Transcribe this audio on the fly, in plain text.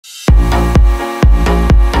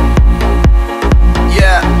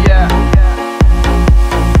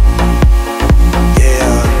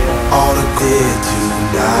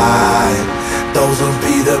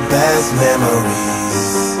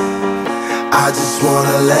I just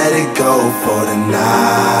wanna let it go for the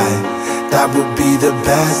night. That would be the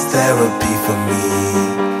best therapy for me.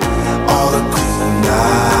 All the cool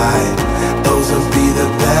night, those would be the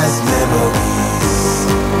best memories.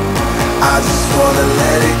 I just wanna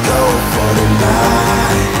let it go for the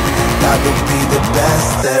night. That would be the best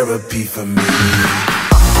therapy for me.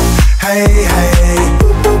 Hey, hey,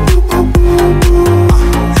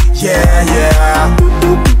 yeah, yeah.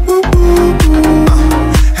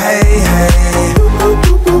 Hey, hey,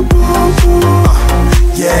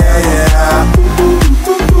 yeah, yeah.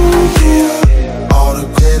 All the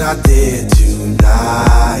good I did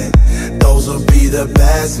tonight, those will be the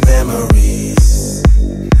best memories.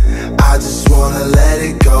 I just wanna let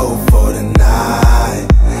it go for the night.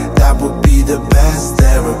 That would be the best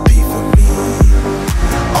therapy for me.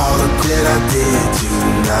 All the good I did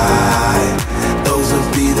tonight, those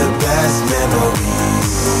will be the best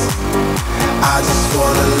memories. I just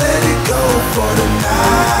wanna let it go for the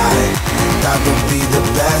night. That would be the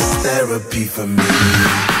best therapy for me.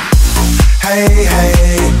 Hey,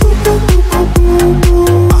 hey,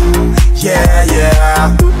 yeah,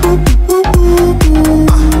 yeah.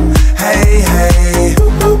 Hey, hey,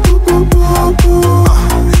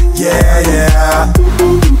 yeah, yeah.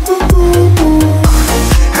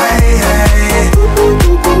 Hey, hey,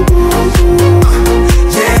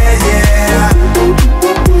 yeah, yeah.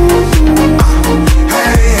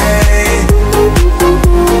 Hey, hey,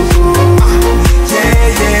 yeah,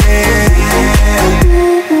 yeah.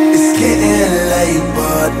 It's getting late,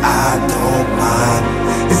 but I don't mind.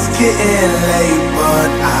 It's getting late, but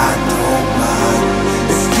I don't mind.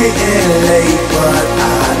 It's getting late, but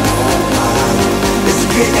I don't mind. It's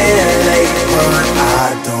getting late, but I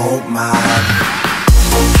don't mind.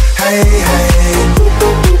 Hey, hey.